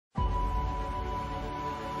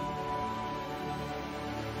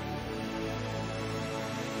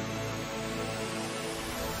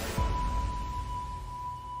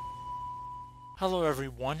Hello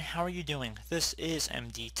everyone, how are you doing? This is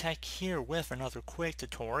MD Tech here with another quick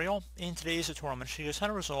tutorial. In today's tutorial I'm going to show you guys how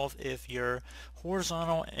to resolve if your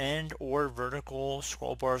horizontal and or vertical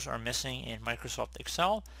scroll bars are missing in Microsoft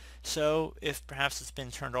Excel. So if perhaps it's been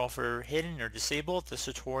turned off or hidden or disabled, this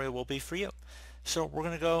tutorial will be for you. So we're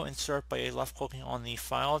going to go and start by left clicking on the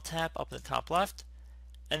File tab up at the top left,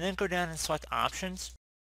 and then go down and select Options.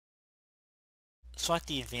 Select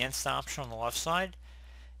the Advanced option on the left side,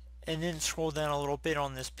 and then scroll down a little bit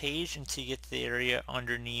on this page until you get to the area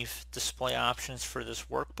underneath display options for this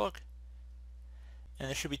workbook. And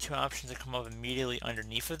there should be two options that come up immediately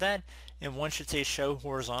underneath of that, and one should say show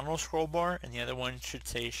horizontal scroll bar and the other one should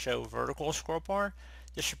say show vertical scroll bar.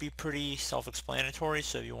 This should be pretty self-explanatory,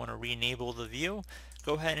 so if you want to re-enable the view,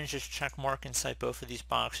 go ahead and just check mark inside both of these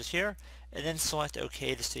boxes here and then select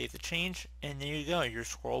OK to save the change, and there you go, your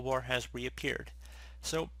scroll bar has reappeared.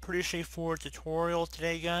 So pretty straightforward tutorial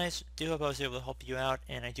today, guys. Do hope I was able to help you out,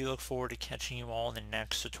 and I do look forward to catching you all in the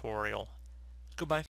next tutorial. Goodbye.